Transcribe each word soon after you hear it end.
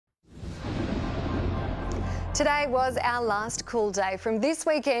Today was our last cool day. From this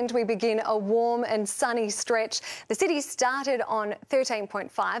weekend, we begin a warm and sunny stretch. The city started on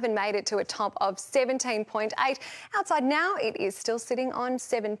 13.5 and made it to a top of 17.8. Outside now, it is still sitting on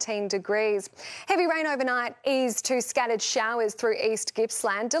 17 degrees. Heavy rain overnight eased to scattered showers through East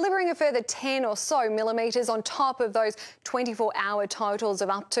Gippsland, delivering a further 10 or so millimetres on top of those 24-hour totals of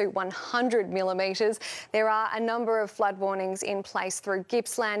up to 100 millimetres. There are a number of flood warnings in place through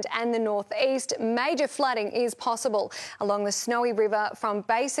Gippsland and the northeast. Major flooding is possible along the Snowy River from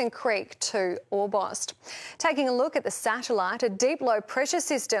Basin Creek to Orbost. Taking a look at the satellite, a deep low pressure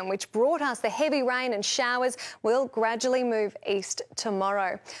system which brought us the heavy rain and showers will gradually move east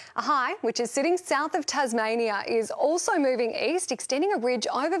tomorrow. A high, which is sitting south of Tasmania, is also moving east, extending a ridge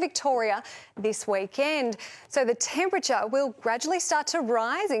over Victoria this weekend. So the temperature will gradually start to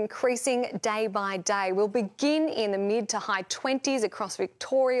rise, increasing day by day. We'll begin in the mid to high 20s across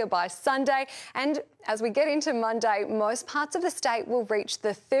Victoria by Sunday, and as we get into Monday, most parts of the state will reach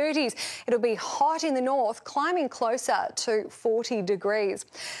the 30s. It'll be hot in the north, climbing closer to 40 degrees.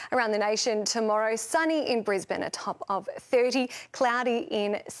 Around the nation tomorrow, sunny in Brisbane, a top of 30, cloudy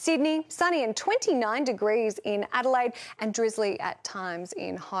in Sydney, sunny and 29 degrees in Adelaide, and drizzly at times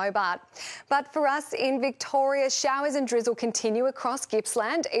in Hobart. But for us in Victoria, showers and drizzle continue across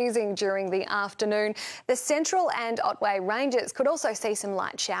Gippsland, easing during the afternoon. The Central and Otway Ranges could also see some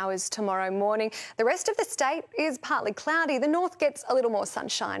light showers tomorrow morning. The rest of the state is partly cloudy. The north gets a little more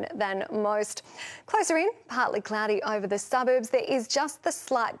sunshine than most. Closer in, partly cloudy over the suburbs. There is just the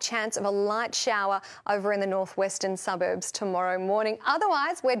slight chance of a light shower over in the northwestern suburbs tomorrow morning.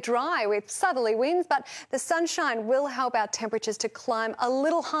 Otherwise, we're dry with southerly winds, but the sunshine will help our temperatures to climb a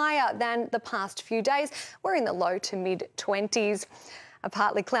little higher than the past few days. We're in the low to mid-20s. A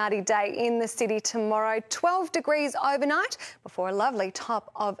partly cloudy day in the city tomorrow, 12 degrees overnight before a lovely top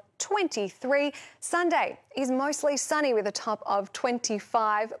of 23. Sunday is mostly sunny with a top of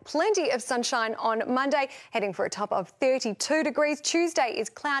 25. Plenty of sunshine on Monday, heading for a top of 32 degrees. Tuesday is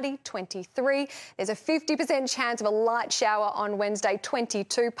cloudy, 23. There's a 50% chance of a light shower on Wednesday,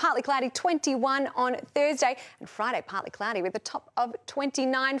 22. Partly cloudy, 21 on Thursday. And Friday, partly cloudy with a top of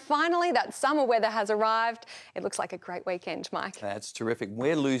 29. Finally, that summer weather has arrived. It looks like a great weekend, Mike. That's terrific.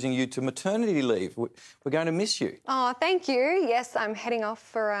 We're losing you to maternity leave. We're going to miss you. Oh, thank you. Yes, I'm heading off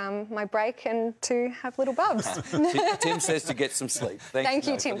for my break and to have little bubs. Tim says to get some sleep. Thank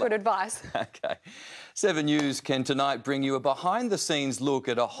you, Tim. Good advice. OK. 7 News can tonight bring you a behind-the-scenes look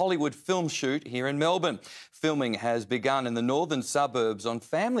at a Hollywood film shoot here in Melbourne. Filming has begun in the northern suburbs on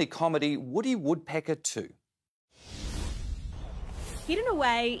family comedy Woody Woodpecker 2. Hidden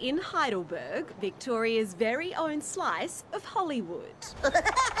away in Heidelberg, Victoria's very own slice of Hollywood.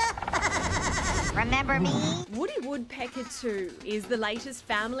 Remember me? Woody Woodpecker 2 is the latest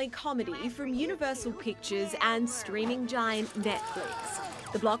family comedy from Universal Pictures and streaming giant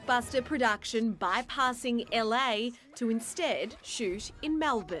Netflix. The blockbuster production bypassing LA to instead shoot in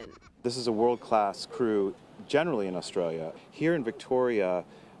Melbourne. This is a world-class crew generally in Australia. Here in Victoria,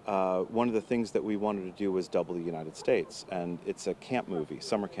 one of the things that we wanted to do was double the United States, and it's a camp movie,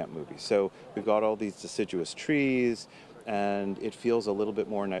 summer camp movie. So we've got all these deciduous trees, and it feels a little bit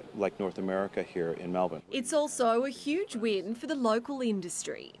more like North America here in Melbourne. It's also a huge win for the local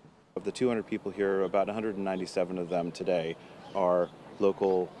industry. Of the 200 people here, about 197 of them today are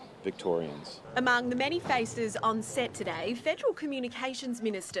local Victorians. Among the many faces on set today, Federal Communications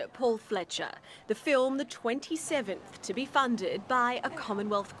Minister Paul Fletcher. The film, the 27th to be funded by a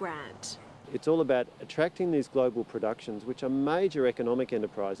Commonwealth grant. It's all about attracting these global productions, which are major economic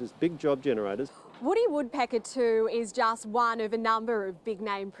enterprises, big job generators. Woody Woodpecker 2 is just one of a number of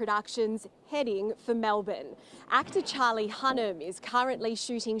big-name productions heading for Melbourne. Actor Charlie Hunnam is currently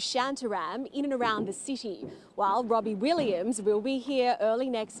shooting Shantaram in and around the city, while Robbie Williams will be here early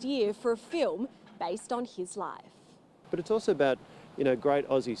next year for a film based on his life. But it's also about, great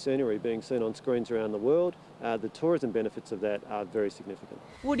Aussie scenery being seen on screens around the world. The tourism benefits of that are very significant.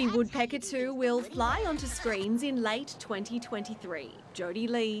 Woody Woodpecker 2 will fly onto screens in late 2023. Jodie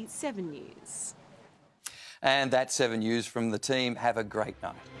Lee, 7 News. And that's 7 News from the team. Have a great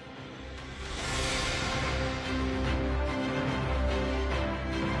night.